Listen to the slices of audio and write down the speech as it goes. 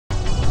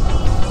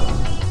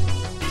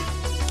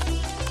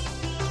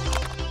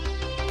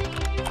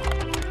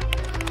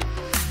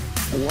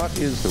what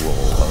is the role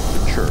of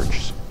the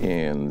church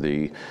in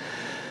the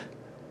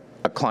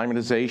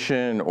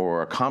acclimatization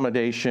or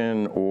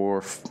accommodation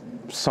or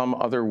some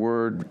other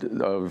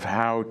word of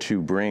how to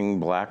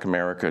bring Black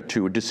America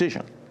to a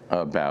decision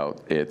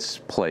about its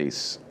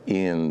place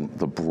in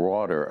the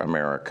broader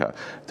America?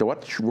 So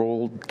what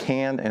role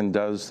can and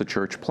does the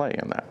church play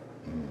in that?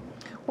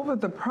 Well,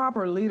 with the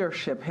proper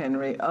leadership,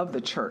 Henry, of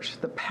the church,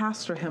 the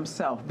pastor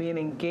himself being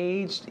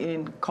engaged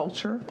in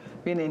culture,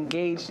 being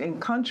engaged in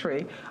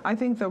country, I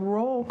think the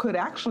role could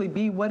actually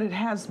be what it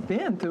has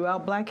been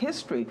throughout Black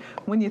history.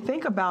 When you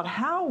think about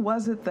how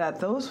was it that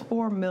those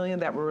 4 million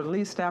that were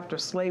released after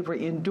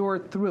slavery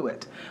endured through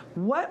it?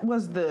 What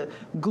was the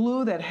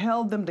glue that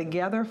held them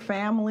together,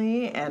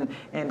 family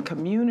and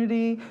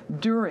community,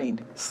 during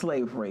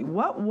slavery?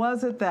 What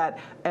was it that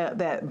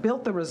that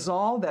built the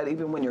resolve that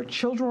even when your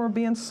children were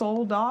being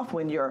sold off,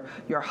 when your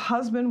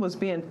husband was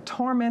being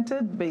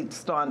tormented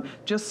based on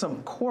just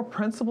some core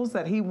principles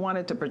that he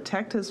wanted to protect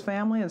his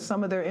family and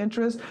some of their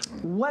interests,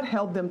 what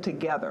held them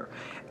together?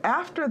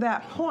 After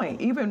that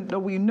point, even though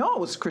we know it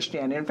was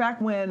Christianity, in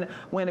fact, when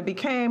it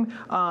became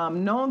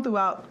known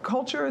throughout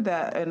culture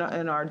that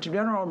in our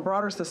general and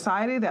broader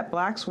society that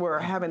Blacks were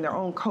having their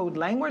own code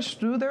language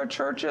through their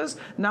churches,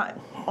 not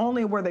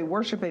only were they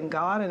worshiping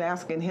God and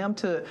asking Him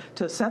to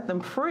set them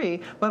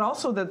free, but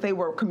also that they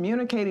were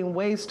communicating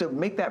ways to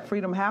make that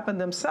freedom happen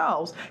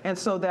themselves. And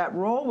so that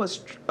role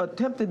was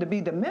attempted to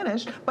be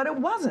diminished, but it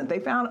wasn't. They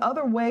found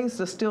other ways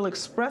to still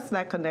express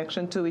that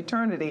connection to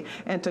eternity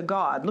and to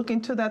God,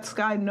 looking to that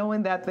sky,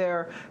 knowing that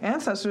their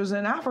ancestors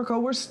in Africa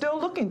were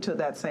still looking to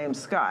that same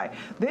sky.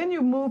 Then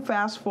you move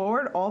fast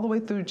forward all the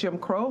way through Jim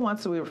Crow.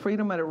 Once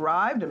freedom had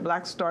arrived and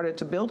Blacks started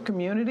to build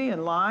community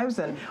and lives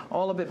and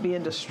all of it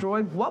being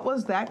destroyed, what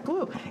was that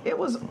glue? It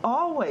was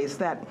always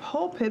that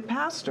pulpit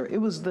pastor.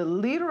 It was the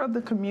leader of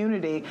the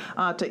community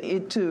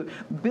to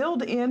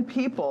build in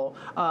people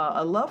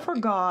a love for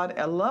God,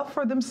 a love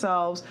for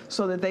themselves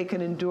so that they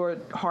can endure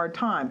hard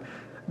time.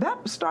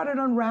 That started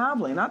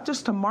unraveling, not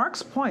just to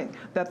Mark's point,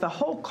 that the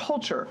whole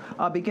culture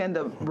began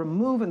to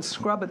remove and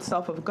scrub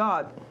itself of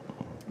God.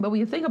 But when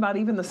you think about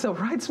even the civil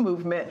rights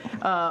movement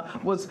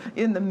was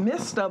in the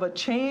midst of a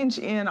change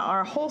in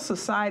our whole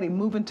society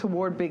moving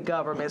toward big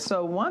government.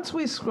 So once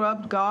we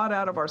scrubbed God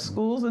out of our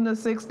schools in the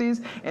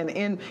 60s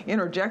and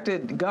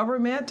interjected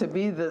government to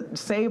be the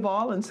save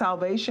all and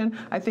salvation,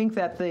 I think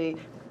that the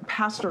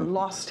pastor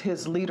lost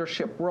his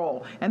leadership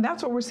role. And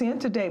that's what we're seeing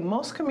today.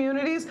 Most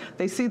communities,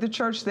 they see the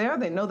church there,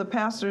 they know the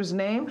pastor's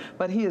name,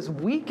 but he is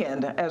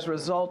weakened as a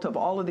result of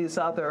all of these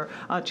other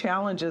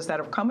challenges that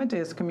have come into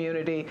his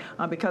community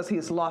because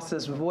he's lost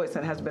his voice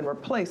and has been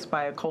replaced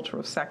by a culture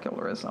of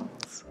secularism.